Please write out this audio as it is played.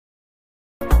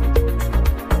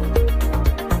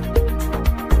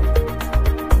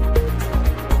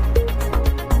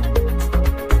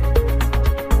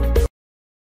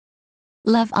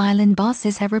Love Island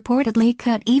bosses have reportedly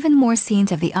cut even more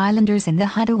scenes of the Islanders in the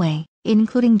Hideaway,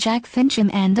 including Jack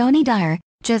Fincham and Dyer,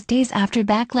 just days after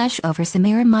backlash over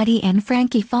Samira Mighty and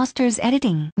Frankie Foster's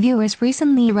editing. Viewers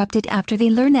recently erupted after they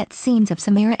learned that scenes of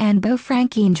Samira and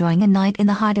Frankie enjoying a night in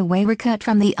the Hideaway were cut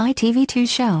from the ITV2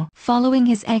 show. Following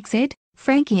his exit,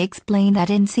 Frankie explained that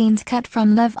in scenes cut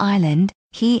from Love Island,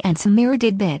 he and Samira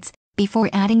did bits, before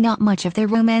adding not much of their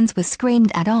romance was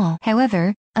screened at all.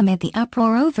 However, amid the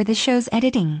uproar over the show's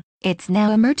editing, it's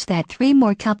now emerged that 3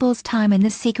 more couples' time in the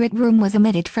secret room was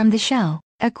omitted from the show,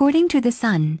 according to The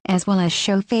Sun. As well as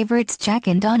show favorites Jack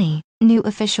and Dani, new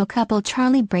official couple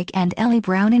Charlie Brake and Ellie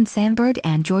Brown and Sam Bird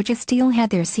and Georgia Steele had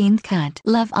their scenes cut.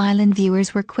 Love Island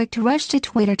viewers were quick to rush to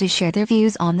Twitter to share their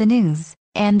views on the news,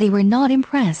 and they were not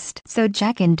impressed. So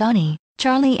Jack and Dani,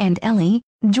 Charlie and Ellie,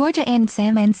 Georgia and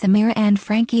Sam and Samira and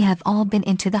Frankie have all been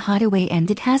into the Hideaway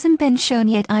and it hasn't been shown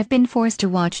yet. I've been forced to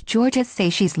watch Georgia say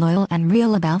she's loyal and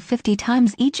real about 50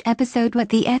 times each episode. What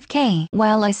the FK?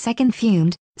 While I second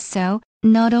fumed, so,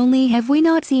 not only have we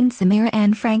not seen Samira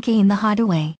and Frankie in the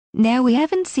Hideaway, now we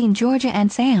haven't seen Georgia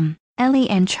and Sam, Ellie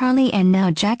and Charlie and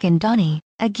now Jack and Dani,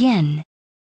 again.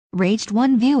 Raged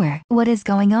one viewer. What is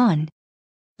going on?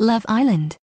 Love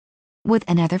Island. With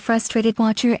another frustrated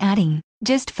watcher adding,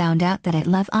 just found out that at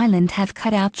Love Island have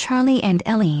cut out Charlie and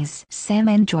Ellie's, Sam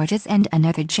and George's and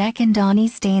another Jack and Dani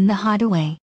stay in the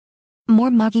Hideaway.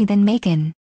 More muggy than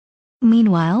Macon.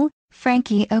 Meanwhile,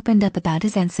 Frankie opened up about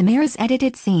his and Samira's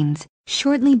edited scenes,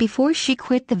 shortly before she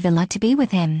quit the villa to be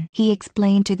with him. He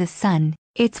explained to The Sun,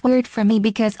 "It's weird for me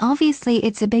because obviously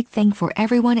it's a big thing for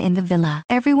everyone in the villa.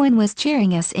 Everyone was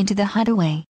cheering us into the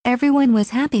Hideaway. Everyone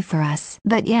was happy for us.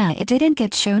 But yeah, it didn't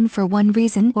get shown for one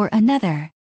reason or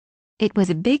another. It was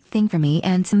a big thing for me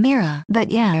and Samira. But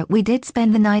yeah, we did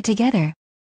spend the night together."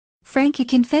 Frankie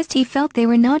confessed he felt they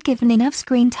were not given enough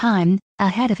screen time,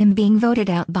 ahead of him being voted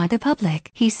out by the public.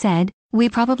 He said, "We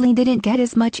probably didn't get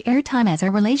as much airtime as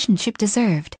our relationship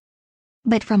deserved.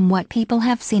 But from what people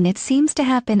have seen it seems to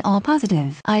have been all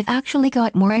positive. I've actually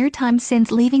got more airtime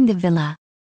since leaving the villa."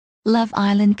 Love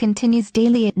Island continues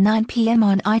daily at 9 p.m.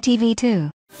 on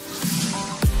ITV2.